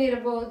 ಯುರೋಪಿಯನ್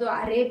ಇರಬಹುದು,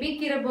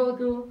 ಅರೇಬಿಕ್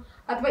ಇರಬಹುದು,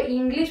 ಅಥವಾ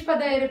ಇಂಗ್ಲಿಷ್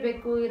ಪದ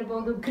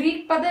ಇರಬಹುದು,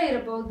 ಗ್ರೀಕ್ ಪದ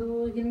ಇರಬಹುದು,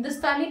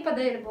 ಹಿಂದೂಸ್ತಾನಿ ಪದ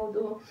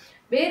ಇರಬಹುದು.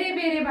 ಬೇರೆ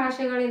ಬೇರೆ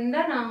ಭಾಷೆಗಳಿಂದ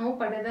ನಾವು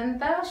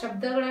ಪಡೆದಂತ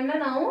ಶಬ್ದಗಳನ್ನ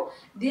ನಾವು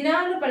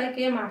ದಿನಾಲು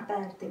ಬಳಕೆ ಮಾಡ್ತಾ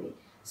ಇರ್ತೀವಿ.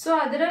 ಸೊ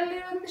ಅದರಲ್ಲಿ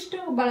ಒಂದಿಷ್ಟು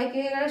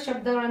ಬಳಕೆಗಳ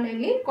ಶಬ್ದಗಳನ್ನ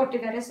ಇಲ್ಲಿ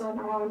ಕೊಟ್ಟಿದ್ದಾರೆ. ಸೊ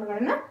ನಾವು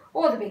ಅವುಗಳನ್ನ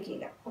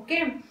ಓದ್ಬೇಕೀಗ. ಓಕೆ,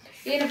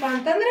 ಏನಪ್ಪಾ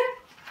ಅಂತಂದ್ರೆ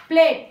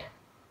plate,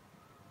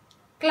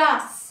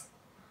 class,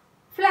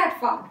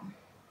 platform,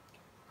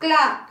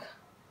 Clarke,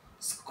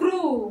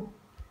 screw,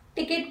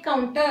 ticket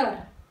counter,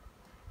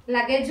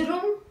 luggage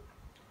room,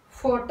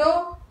 photo,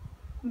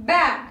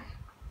 bag,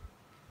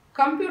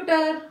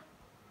 computer,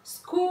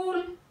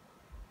 school,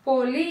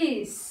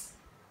 police,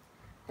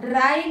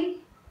 rail,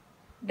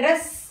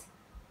 dress,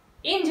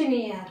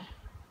 engineer,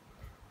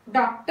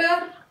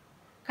 doctor,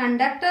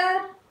 conductor,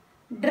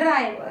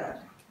 driver.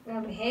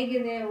 ನೋಡ್ರಿ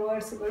ಹೇಗಿದೆ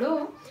ವರ್ಡ್ಸ್ಗಳು.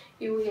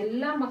 ಇವು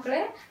ಎಲ್ಲ ಮಕ್ಕಳೇ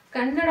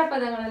ಕನ್ನಡ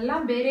ಪದಗಳೆಲ್ಲ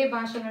ಬೇರೆ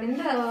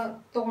ಭಾಷೆಗಳಿಂದ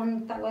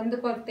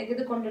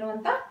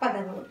ತೆಗೆದುಕೊಂಡಿರುವಂಥ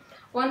ಪದಗಳು.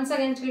 Once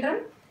again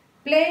children,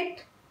 plate,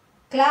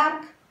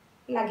 Clarke,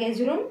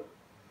 luggage room,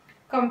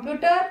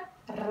 computer,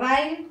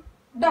 rail,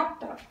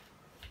 doctor,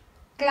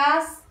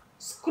 class,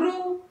 screw,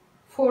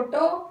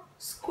 photo,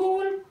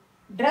 school,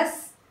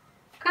 dress,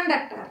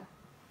 conductor,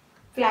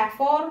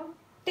 platform,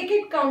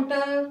 ticket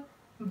counter,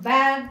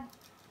 bag,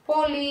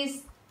 police,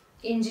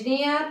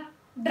 engineer,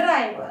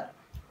 driver.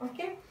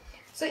 Okay,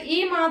 so ಈ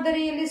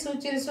ಮಾದರಿಯಲ್ಲಿ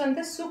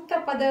ಸೂಚಿಸುವಂತೆ ಸೂಕ್ತ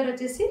ಪದ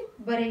ರಚಿಸಿ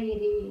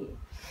ಬರೆಯಿರಿ.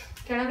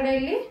 ಕೆಳಗಡೆ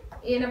ಇಲ್ಲಿ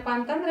ಏನಪ್ಪಾ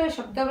ಅಂತಂದ್ರೆ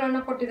ಶಬ್ದಗಳನ್ನ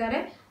ಕೊಟ್ಟಿದ್ದಾರೆ.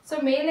 ಸೊ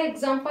ಮೇಲೆ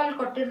ಎಕ್ಸಾಂಪಲ್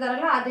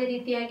ಕೊಟ್ಟಿರ್ತಾರಲ್ಲ ಅದೇ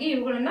ರೀತಿಯಾಗಿ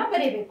ಇವುಗಳನ್ನ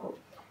ಬರೀಬೇಕು.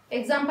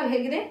 ಎಕ್ಸಾಂಪಲ್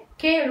ಹೇಗಿದೆ?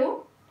 ಕೇಳು,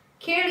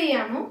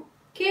 ಕೇಳಿಯಾನು,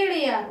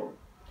 ಕೇಳಿಯಾರು.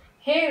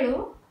 ಹೇಳು,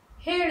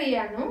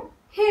 ಹೇಳಿಯಾನು,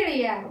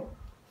 ಹೇಳಿಯಾರು.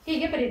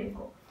 ಹೀಗೆ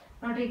ಬರೀಬೇಕು.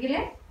 ನೋಡ್ರಿ,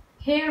 ಈಗಿಲ್ಲೇ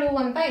ಹೇಳು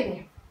ಅಂತ ಇದೆ,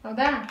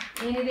 ಹೌದಾ?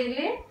 ಏನಿದೆ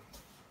ಇಲ್ಲಿ?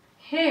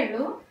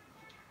 ಹೇಳು.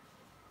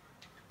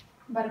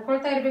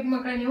 ಬರ್ಕೊಳ್ತಾ ಇರ್ಬೇಕು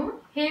ಮಕ್ಕಳೇ ನೀವು.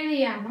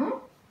 ಹೇಳಿಯಾನು,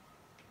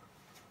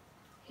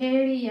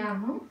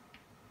 ಹೇಳಿಯಾನು,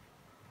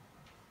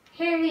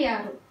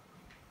 ಹೇಳಿಯಾರು,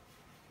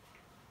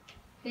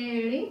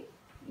 ಹೇಳಿ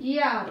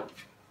ಯಾರು.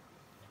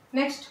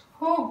 ನೆಕ್ಸ್ಟ್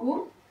ಹೋಗು,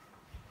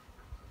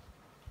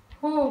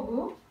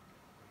 ಹೋಗು,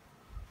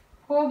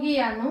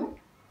 ಹೋಗಿಯಾನು.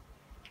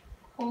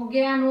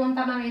 ಹೋಗ್ಯಾನು ಅಂತ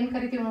ನಾವೇನ್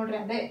ಕರಿತೀವಿ ನೋಡ್ರಿ,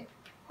 ಅದೇ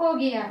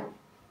ಹೋಗಿಯಾರು,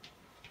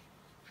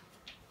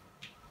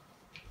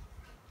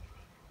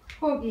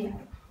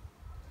 ಹೋಗಿಯಾರು.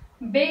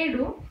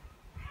 ಬೇಡು,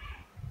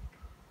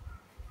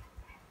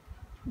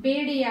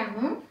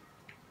 ಬೇಡಿಯಾನು,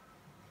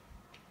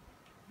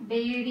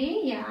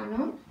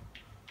 ಬೇಡಿಯಾನು,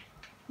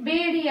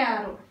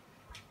 ಬೇಡಿಯಾರು.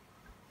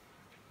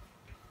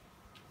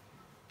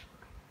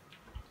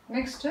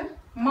 ನೆಕ್ಸ್ಟ್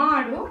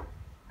ಮಾಡು,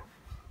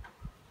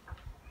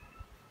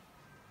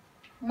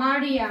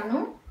 ಮಾಡಿಯಾನು,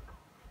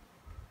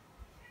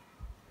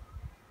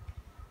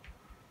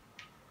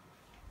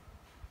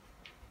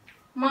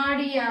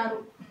 ಮಾಡಿಯಾರು.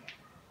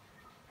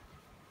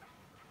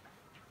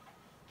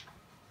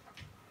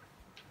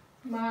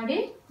 ಮಾಡಿ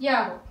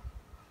ಯಾರು.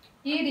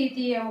 ಈ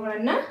ರೀತಿ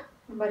ಅವುಗಳನ್ನ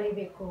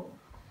ಬರೀಬೇಕು.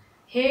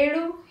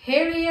 ಹೇಳು,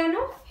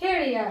 ಹೇಳಿಯಾನು,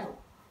 ಹೇಳಿಯಾರು.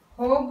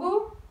 ಹೋಗು,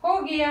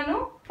 ಹೋಗಿಯಾನು,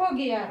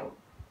 ಹೋಗಿಯಾರು.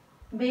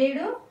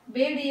 ಬೇಡು,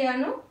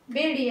 ಬೇಡಿಯಾನು,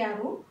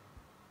 ಬೇಡಿಯಾರು.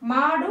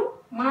 ಮಾಡು,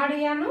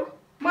 ಮಾಡಿಯಾನು,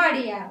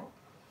 ಮಾಡಿಯಾರು.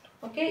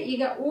 ಓಕೆ,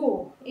 ಈಗ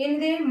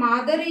ಏನಿದೆ?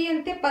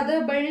 ಮಾದರಿಯಂತೆ ಪದ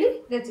ಬಳ್ಳಿ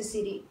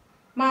ರಚಿಸಿರಿ.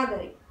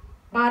 ಮಾದರಿ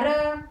ಮರ,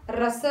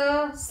 ರಸ,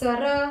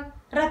 ಸರ,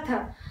 ರಥ.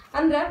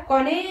 ಅಂದ್ರ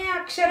ಕೊನೆಯ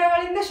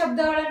ಅಕ್ಷರಗಳಿಂದ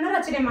ಶಬ್ದಗಳನ್ನ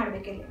ರಚನೆ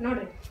ಮಾಡ್ಬೇಕಿಲ್ಲಿ.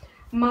 ನೋಡ್ರಿ,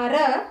 ಮರ,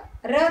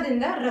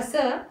 ರದಿಂದ ರಸ,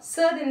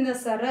 ಸದಿಂದ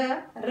ಸರ,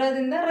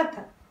 ರದಿಂದ ರಥ.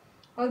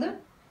 ಹೌದು,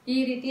 ಈ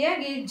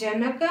ರೀತಿಯಾಗಿ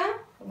ಜನಕ,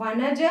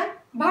 ವನಜ,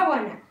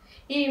 ಭವನ,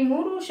 ಈ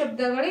 3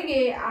 ಶಬ್ದಗಳಿಗೆ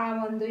ಆ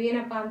ಒಂದು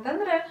ಏನಪ್ಪಾ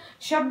ಅಂತಂದ್ರೆ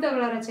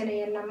ಶಬ್ದಗಳ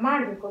ರಚನೆಯನ್ನ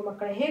ಮಾಡಬೇಕು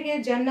ಮಕ್ಕಳೇ. ಹೇಗೆ?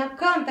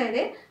 ಜನಕ ಅಂತ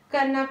ಇದೆ,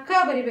 ಕನಕ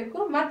ಬರಿಬೇಕು.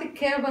 ಮತ್ತೆ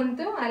ಕ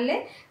ಬಂತು, ಅಲ್ಲೇ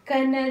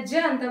ಕನಜ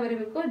ಅಂತ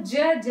ಬರಿಬೇಕು.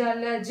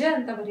 ಜಲಜ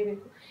ಅಂತ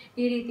ಬರಿಬೇಕು.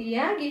 ಈ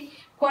ರೀತಿಯಾಗಿ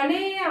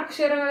ಕೊನೆಯ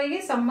ಅಕ್ಷರಗಳಿಗೆ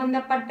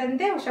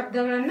ಸಂಬಂಧಪಟ್ಟಂತೆ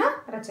ಶಬ್ದಗಳನ್ನ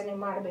ರಚನೆ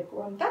ಮಾಡಬೇಕು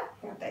ಅಂತ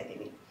ಹೇಳ್ತಾ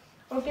ಇದ್ದೀವಿ.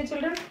 ಓಕೆ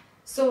ಚಿಲ್ಡ್ರನ್,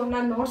 ಸೊ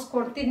ನಾನು ನೋಟ್ಸ್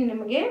ಕೊಡ್ತೀನಿ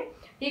ನಿಮಗೆ.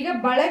 ಈಗ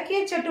ಬಳಕೆ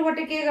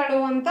ಚಟುವಟಿಕೆಗಳು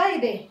ಅಂತ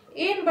ಇದೆ.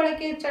 ಏನ್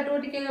ಬಳಕೆ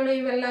ಚಟುವಟಿಕೆಗಳು?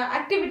 ಇವೆಲ್ಲ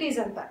ಆಕ್ಟಿವಿಟೀಸ್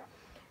ಅಂತ.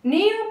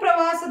 ನೀವು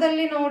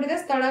ಪ್ರವಾಸದಲ್ಲಿ ನೋಡಿದ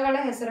ಸ್ಥಳಗಳ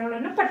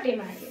ಹೆಸರುಗಳನ್ನು ಪಟ್ಟಿ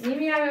ಮಾಡಿ.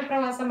 ನೀವು ಯಾವ್ಯಾವ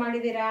ಪ್ರವಾಸ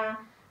ಮಾಡಿದ್ದೀರಾ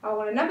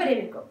ಅವುಗಳನ್ನ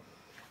ಬರೀಬೇಕು.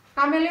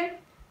 ಆಮೇಲೆ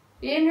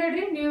ಏನ್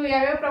ಹೇಳ್ರಿ, ನೀವು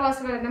ಯಾವ್ಯಾವ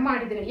ಪ್ರವಾಸಗಳನ್ನ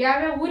ಮಾಡಿದಿರಾ,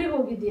 ಯಾವ್ಯಾವ ಊರಿಗೆ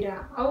ಹೋಗಿದ್ದೀರಾ,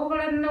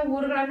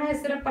 ಊರುಗಳನ್ನ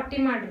ಹೆಸರು ಪಟ್ಟಿ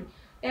ಮಾಡ್ರಿ.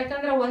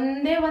 ಯಾಕಂದ್ರೆ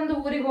ಒಂದೇ ಒಂದು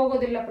ಊರಿಗೆ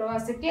ಹೋಗೋದಿಲ್ಲ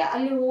ಪ್ರವಾಸಕ್ಕೆ,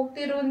 ಅಲ್ಲಿ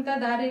ಹೋಗ್ತಿರುವಂತ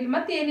ದಾರಿಯಲ್ಲಿ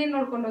ಮತ್ತೆ ಏನೇನು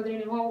ನೋಡ್ಕೊಂಡು ಹೋದ್ರಿ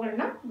ನೀವು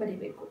ಅವುಗಳನ್ನ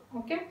ಬರಿಬೇಕು.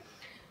 ಓಕೆ,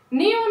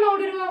 ನೀವು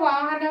ನೋಡಿರುವ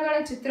ವಾಹನಗಳ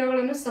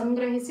ಚಿತ್ರಗಳನ್ನು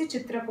ಸಂಗ್ರಹಿಸಿ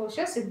ಚಿತ್ರಕೋಶ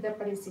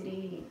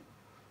ಸಿದ್ಧಪಡಿಸಿರಿ.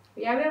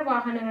 ಯಾವ್ಯಾವ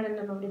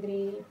ವಾಹನಗಳನ್ನ ನೋಡಿದ್ರಿ?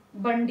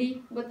 ಬಂಡಿ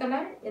ಗೊತ್ತಲ್ಲ,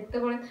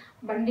 ಎತ್ತುಗಳ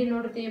ಬಂಡಿ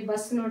ನೋಡ್ತೀವಿ,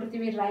 ಬಸ್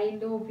ನೋಡ್ತೀವಿ,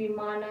 ರೈಲು,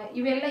 ವಿಮಾನ,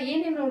 ಇವೆಲ್ಲ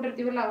ಏನೇನು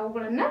ನೋಡಿರ್ತೀವಲ್ಲ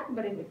ಅವುಗಳನ್ನ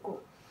ಬರೀಬೇಕು.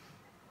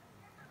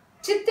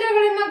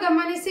 ಚಿತ್ರಗಳನ್ನ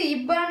ಗಮನಿಸಿ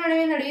ಇಬ್ಬರ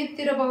ನಡುವೆ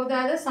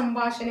ನಡೆಯುತ್ತಿರಬಹುದಾದ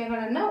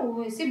ಸಂಭಾಷಣೆಗಳನ್ನ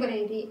ಊಹಿಸಿ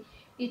ಬರೆಯಿರಿ.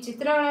 ಈ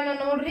ಚಿತ್ರಗಳನ್ನ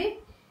ನೋಡ್ರಿ,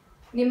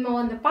 ನಿಮ್ಮ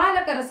ಒಂದು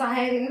ಪಾಲಕರ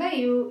ಸಹಾಯದಿಂದ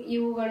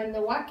ಇವುಗಳಿಂದ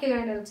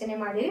ವಾಕ್ಯಗಳನ್ನ ರಚನೆ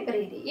ಮಾಡಿ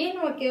ಬರೆಯಿರಿ.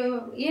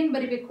 ಏನು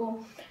ಬರಿಬೇಕು?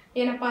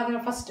 ಏನಪ್ಪಾ ಅಂದ್ರೆ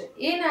ಫಸ್ಟ್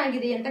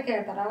ಏನಾಗಿದೆ ಅಂತ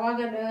ಕೇಳ್ತಾರೆ.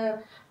 ಅವಾಗ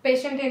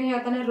ಪೇಷಂಟ್ ಏನು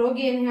ಹೇಳ್ತಾನೆ,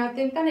 ರೋಗಿ ಏನು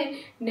ಹೇಳ್ತಿಂತಾನೆ,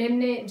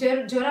 ನಿನ್ನೆ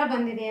ಜ್ವರ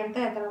ಬಂದಿದೆ ಅಂತ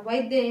ಹೇಳ್ತಾರೆ.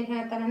 ವೈದ್ಯ ಏನು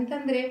ಹೇಳ್ತಾನೆ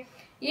ಅಂತಂದ್ರೆ,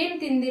 ಏನು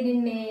ತಿಂದಿ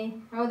ನಿನ್ನೆ,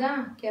 ಹೌದಾ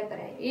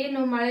ಕೇಳ್ತಾರೆ. ಏನು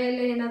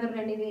ಮಳೆಯಲ್ಲಿ ಏನಾದರೂ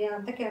ನೆನೆದೆಯಾ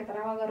ಅಂತ ಕೇಳ್ತಾರೆ.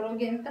 ಅವಾಗ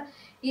ರೋಗಿ ಅಂತ,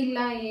 ಇಲ್ಲ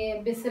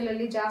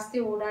ಬಿಸಿಲಲ್ಲಿ ಜಾಸ್ತಿ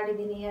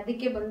ಓಡಾಡಿದ್ದೀನಿ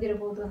ಅದಕ್ಕೆ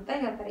ಬಂದಿರಬಹುದು ಅಂತ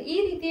ಹೇಳ್ತಾರೆ. ಈ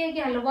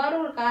ರೀತಿಯಾಗಿ ಹಲವಾರು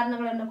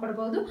ಕಾರಣಗಳನ್ನು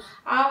ಕೊಡ್ಬೋದು.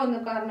 ಆ ಒಂದು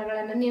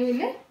ಕಾರಣಗಳನ್ನು ನೀವು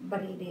ಇಲ್ಲಿ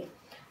ಬರೀರಿ.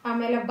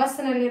 ಆಮೇಲೆ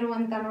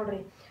ಬಸ್ನಲ್ಲಿರುವಂತ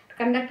ನೋಡ್ರಿ,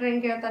 ಕಂಡಕ್ಟರ್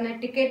ಏನು ಕೇಳ್ತಾನೆ,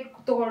 ಟಿಕೆಟ್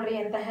ತಗೊಳ್ರಿ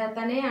ಅಂತ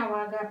ಹೇಳ್ತಾನೆ.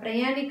 ಆವಾಗ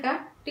ಪ್ರಯಾಣಿಕ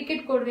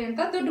ಟಿಕೆಟ್ ಕೊಡ್ರಿ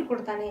ಅಂತ ದುಡ್ಡು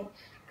ಕೊಡ್ತಾನೆ.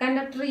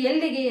 ಕಂಡಕ್ಟರ್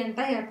ಎಲ್ಲಿಗೆ ಅಂತ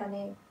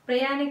ಹೇಳ್ತಾನೆ.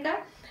 ಪ್ರಯಾಣಿಕ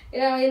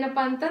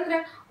ಏನಪ್ಪಾ ಅಂತಂದ್ರೆ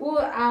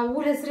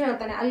ಊರ ಹೆಸರು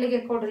ಹೇಳ್ತಾನೆ, ಅಲ್ಲಿಗೆ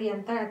ಕೊಡ್ರಿ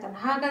ಅಂತ ಹೇಳ್ತಾನೆ.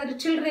 ಹಾಗಾದ್ರೆ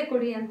ಚಿಲ್ಲರೆ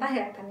ಕೊಡಿ ಅಂತ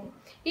ಹೇಳ್ತಾನೆ.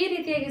 ಈ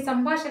ರೀತಿಯಾಗಿ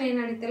ಸಂಭಾಷಣೆ ಏನು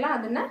ನಡೀತಿಲ್ಲ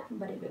ಅದನ್ನ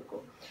ಬರಿಬೇಕು.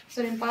 ಸೊ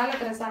ನಿಮ್ಮ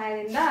ಪಾಲಕರ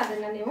ಸಹಾಯದಿಂದ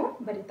ಅದನ್ನ ನೀವು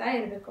ಬರಿತಾ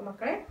ಇರಬೇಕು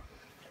ಮಕ್ಕಳೇ.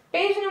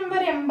 ಪೇಜ್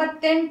ನಂಬರ್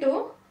 88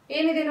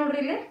 ಏನಿದೆ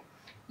ನೋಡ್ರಿ ಇಲ್ಲಿ.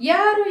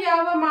 ಯಾರು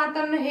ಯಾವ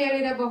ಮಾತನ್ನು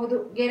ಹೇಳಿರಬಹುದು?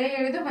 ಗೆರೆ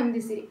ಎಳೆದು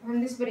ಹೊಂದಿಸಿ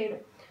ಬರೆಯಲು.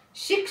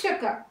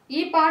 ಶಿಕ್ಷಕ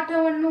ಈ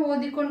ಪಾಠವನ್ನು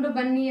ಓದಿಕೊಂಡು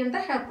ಬನ್ನಿ ಅಂತ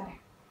ಹೇಳ್ತಾರೆ.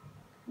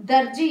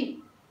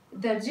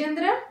 ದರ್ಜಿ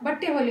ಅಂದ್ರೆ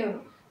ಬಟ್ಟೆ ಹೊಲಿಯೋರು,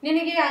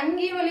 ನಿನಗೆ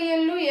ಅಂಗಿ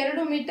ಹೊಲಿಯಲು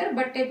 2 ಮೀಟರ್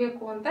ಬಟ್ಟೆ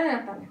ಬೇಕು ಅಂತ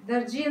ಹೇಳ್ತಾನೆ.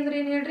 ದರ್ಜಿ ಅಂದ್ರೆ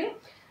ಏನ್ ಹೇಳ್ರಿ?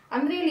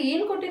 ಅಂದ್ರೆ ಇಲ್ಲಿ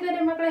ಏನ್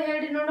ಕೊಟ್ಟಿದ್ದಾರೆ ಮಕ್ಕಳೇ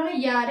ಹೇಳ್ರಿ ನೋಡೋಣ.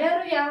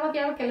 ಯಾರ್ಯಾರು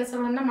ಯಾವ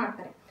ಕೆಲಸವನ್ನ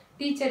ಮಾಡ್ತಾರೆ.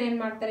 ಟೀಚರ್ ಏನ್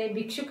ಮಾಡ್ತಾರೆ,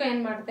 ಭಿಕ್ಷುಕ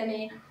ಏನ್ ಮಾಡ್ತಾನೆ,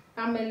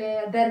 ಆಮೇಲೆ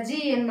ದರ್ಜಿ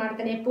ಏನ್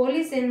ಮಾಡ್ತಾನೆ,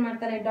 ಪೊಲೀಸ್ ಏನ್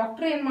ಮಾಡ್ತಾನೆ,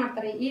 ಡಾಕ್ಟರ್ ಏನ್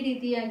ಮಾಡ್ತಾರೆ. ಈ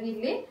ರೀತಿಯಾಗಿ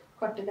ಇಲ್ಲಿ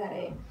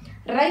ಕೊಟ್ಟಿದ್ದಾರೆ.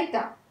 ರೈತ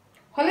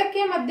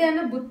ಹೊಲಕ್ಕೆ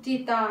ಮಧ್ಯಾಹ್ನ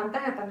ಬುತ್ತೀತ ಅಂತ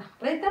ಹೇಳ್ತಾನೆ.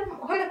 ರೈತ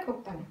ಹೊಲಕ್ಕೆ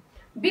ಹೋಗ್ತಾನೆ.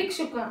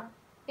 ಭಿಕ್ಷುಕ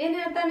ಏನು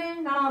ಹೇಳ್ತಾನೆ?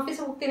 ನಾನು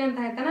ಆಫೀಸಿಗೆ ಹೋಗ್ತೀನಿ ಅಂತ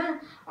ಹೇಳ್ತಾನೆ.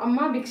 ಅಮ್ಮ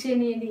ಭಿಕ್ಷೆ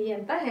ನೀಡಿ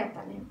ಅಂತ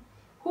ಹೇಳ್ತಾನೆ.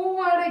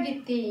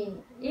 ಹೂವಾಡಗಿತ್ತಿ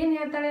ಏನು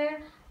ಹೇಳ್ತಾಳೆ?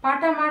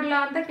 ಪಾಠ ಮಾಡ್ಲಾ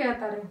ಅಂತ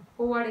ಕೇಳ್ತಾರೆ.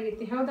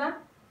 ಹೂವಾಡಗಿತ್ತಿ ಹೌದಾ?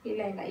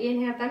 ಇಲ್ಲ ಇಲ್ಲ, ಏನು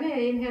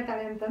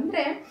ಹೇಳ್ತಾಳೆ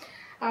ಅಂತಂದರೆ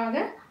ಆಗ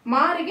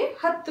ಮಾರಿಗೆ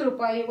 10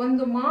 ರೂಪಾಯಿ,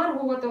 ಒಂದು ಮಾರು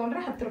ಹೂವು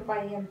ತೊಗೊಂಡ್ರೆ 10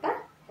 ರೂಪಾಯಿ ಅಂತ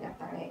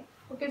ಹೇಳ್ತಾಳೆ.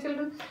 ಓಕೆ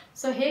ಚಿಲ್ಡ್ರನ್,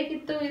 ಸೊ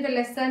ಹೇಗಿತ್ತು ಇದು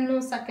ಲೆಸನ್ನು?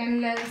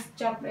 ಸೆಕೆಂಡ್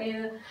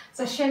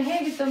ಸೆಷನ್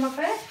ಹೇಗಿತ್ತು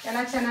ಮಕ್ಕಳೇ? ಎಲ್ಲ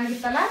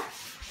ಚೆನ್ನಾಗಿತ್ತಲ್ಲ?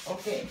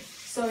 ಓಕೆ,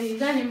 ಸೊ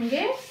ಈಗ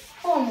ನಿಮಗೆ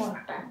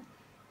ಹೋಮ್ವರ್ಕ್ ಟೈಮ್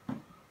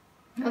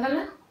ಅದಲ್ಲ?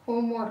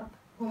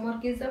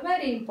 Homework is a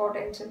very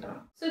important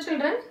children. So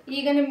children,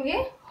 ಈಗ ನಿಮಗೆ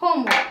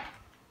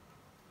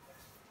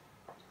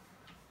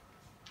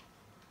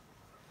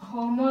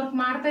ಹೋಮ್ವರ್ಕ್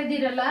ಮಾಡ್ತಾ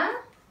ಇದ್ದೀರಲ್ಲ,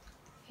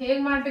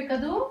 ಹೇಗೆ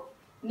ಮಾಡಬೇಕದು?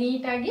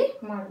 ನೀಟಾಗಿ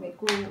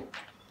ಮಾಡಬೇಕು.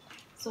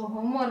 ಸೊ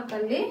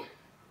ಹೋಮ್ವರ್ಕಲ್ಲಿ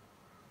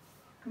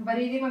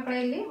ಬರೀರಿ ಮಕ್ಕಳೇ,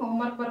 ಇಲ್ಲಿ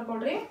ಹೋಮ್ವರ್ಕ್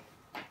ಬರ್ಕೊಡ್ರಿ.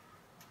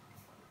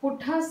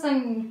 ಪುಟ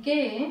ಸಂಖ್ಯೆ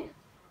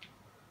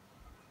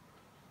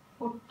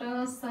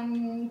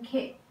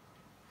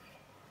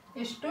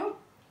ಎಷ್ಟು?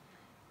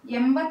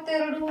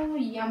 82,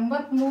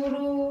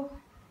 83,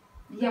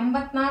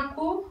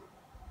 84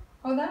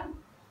 ಹೌದಾ?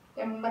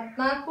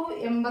 84,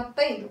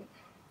 85.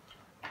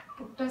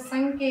 ಪುಟ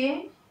ಸಂಖ್ಯೆ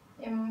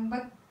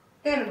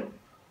 82,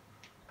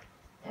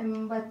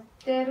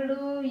 83,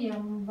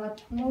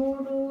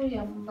 84,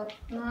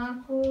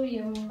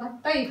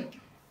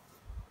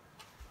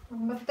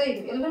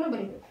 85 ಎಲ್ಲನೂ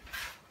ಬರೀಬೇಕು.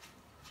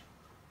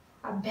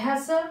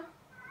 ಅಭ್ಯಾಸ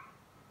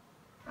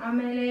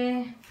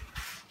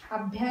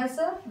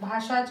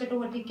ಭಾಷಾ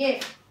ಚಟುವಟಿಕೆ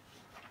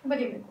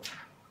ಬರೀಬೇಕು.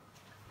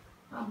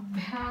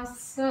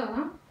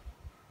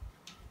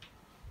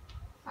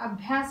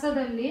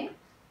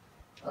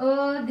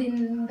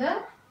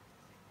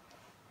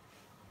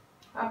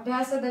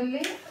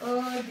 ಅಭ್ಯಾಸದಲ್ಲಿ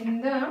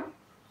ಅದಿಂದ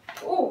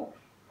ಓ.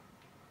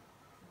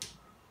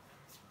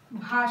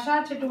 ಭಾಷಾ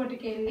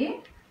ಚಟುವಟಿಕೆಯಲ್ಲಿ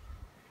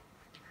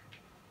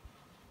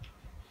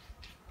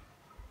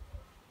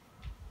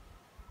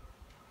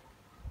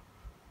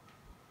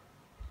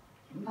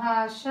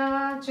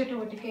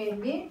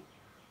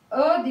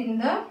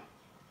ಅದಿಂದ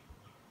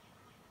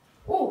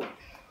ಉ.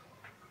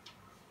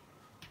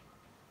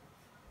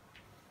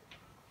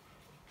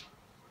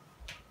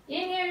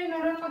 ಏನ್ ಹೇಳಿ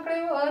ನೋಡೋಣ ಮಕ್ಕಳೇ?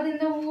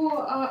 ಅದಿಂದ ಹೂ,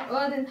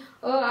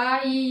 ಆ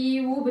ಈ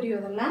ಹೂ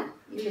ಬರೆಯೋದಲ್ಲ,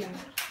 ಇಲ್ಲಿ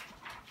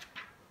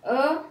ಅ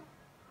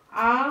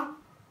ಆ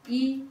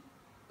ಇ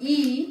ಈ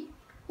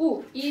ಹೂ,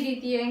 ಈ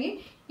ರೀತಿಯಾಗಿ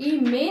ಈ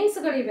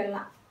ಮೇನ್ಸ್ಗಳಿವೆಲ್ಲ.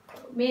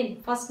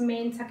 ಫಸ್ಟ್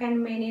ಮೇನ್, ಸೆಕೆಂಡ್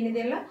ಮೇನ್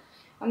ಏನಿದೆಯಲ್ಲ,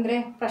 ಅಂದರೆ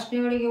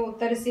ಪ್ರಶ್ನೆಗಳಿಗೆ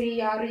ಉತ್ತರಿಸಿರಿ,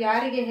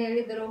 ಯಾರಿಗೆ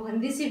ಹೇಳಿದರು,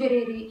 ಹೊಂದಿಸಿ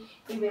ಬರೆಯಿರಿ,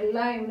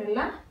 ಇವನ್ನೆಲ್ಲ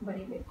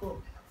ಬರಿಬೇಕು.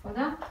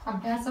 ಹೌದಾ?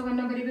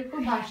 ಅಭ್ಯಾಸವನ್ನು ಬರಿಬೇಕು,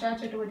 ಭಾಷಾ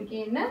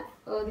ಚಟುವಟಿಕೆಯನ್ನು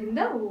ಅದಿಂದ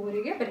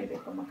ಊರಿಗೆ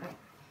ಬರಿಬೇಕು ಮಕ್ಕಳು.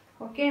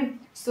 ಓಕೆ,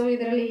 ಸೊ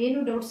ಇದರಲ್ಲಿ ಏನು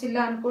ಡೌಟ್ಸ್ ಇಲ್ಲ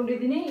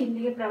ಅಂದ್ಕೊಂಡಿದ್ದೀನಿ.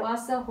 ಇಲ್ಲಿಗೆ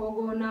ಪ್ರವಾಸ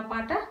ಹೋಗುವನ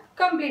ಪಾಠ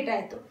ಕಂಪ್ಲೀಟ್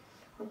ಆಯಿತು.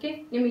 ಓಕೆ,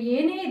 ನಿಮಗೆ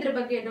ಏನೇ ಇದ್ರ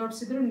ಬಗ್ಗೆ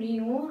ಡೌಟ್ಸ್ ಇದ್ದರೂ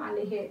ನೀವು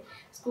ಅಲ್ಲಿ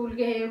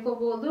ಸ್ಕೂಲ್ಗೆ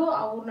ಹೇಳ್ಕೋಬೋದು.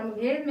 ಅವ್ರು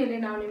ನಮ್ಗೆ ಹೇಳಿದ್ಮೇಲೆ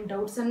ನಾವು ನಿಮ್ಮ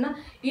ಡೌಟ್ಸನ್ನು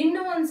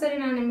ಇನ್ನೂ ಒಂದ್ಸರಿ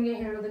ನಾನು ನಿಮಗೆ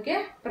ಹೇಳೋದಕ್ಕೆ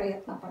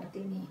ಪ್ರಯತ್ನ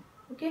ಪಡ್ತೀನಿ.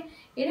 ಓಕೆ,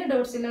 ಏನೂ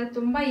ಡೌಟ್ಸ್ ಇಲ್ಲ,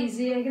 ತುಂಬ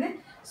ಈಸಿಯಾಗಿದೆ.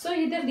 ಸೊ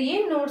ಇದ್ರದ್ದು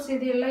ಏನು ನೋಟ್ಸ್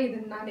ಇದೆಯಲ್ಲ,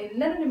 ಇದನ್ನು ನಾನು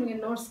ಎಲ್ಲರೂ ನಿಮಗೆ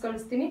ನೋಟ್ಸ್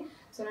ಕಳಿಸ್ತೀನಿ.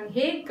 ಸೊ ನಾನು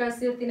ಹೇಗೆ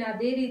ಕಳಿಸಿರ್ತೀನಿ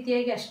ಅದೇ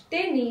ರೀತಿಯಾಗಿ ಅಷ್ಟೇ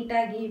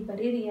ನೀಟಾಗಿ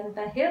ಬರೀರಿ ಅಂತ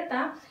ಹೇಳ್ತಾ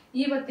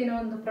ಇವತ್ತಿನ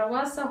ಒಂದು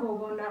ಪ್ರವಾಸ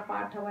ಹೋಗೋಣ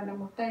ಪಾಠವನ್ನು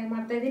ಮುಕ್ತಾಯ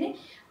ಮಾಡ್ತಾ ಇದ್ದೀನಿ.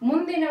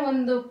 ಮುಂದಿನ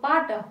ಒಂದು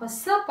ಪಾಠ,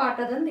 ಹೊಸ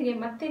ಪಾಠದೊಂದಿಗೆ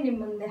ಮತ್ತೆ ನಿಮ್ಮ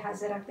ಮುಂದೆ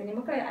ಹಾಜರಾಗ್ತೀನಿ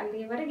ಮಕ್ಕಳೇ.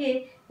 ಅಲ್ಲಿಯವರೆಗೆ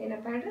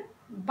ಏನಪ್ಪ ಹೇಳ್ರಿ,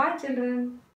 ಬಾಯ್ ಚಿಲ್ಡ್ರನ್.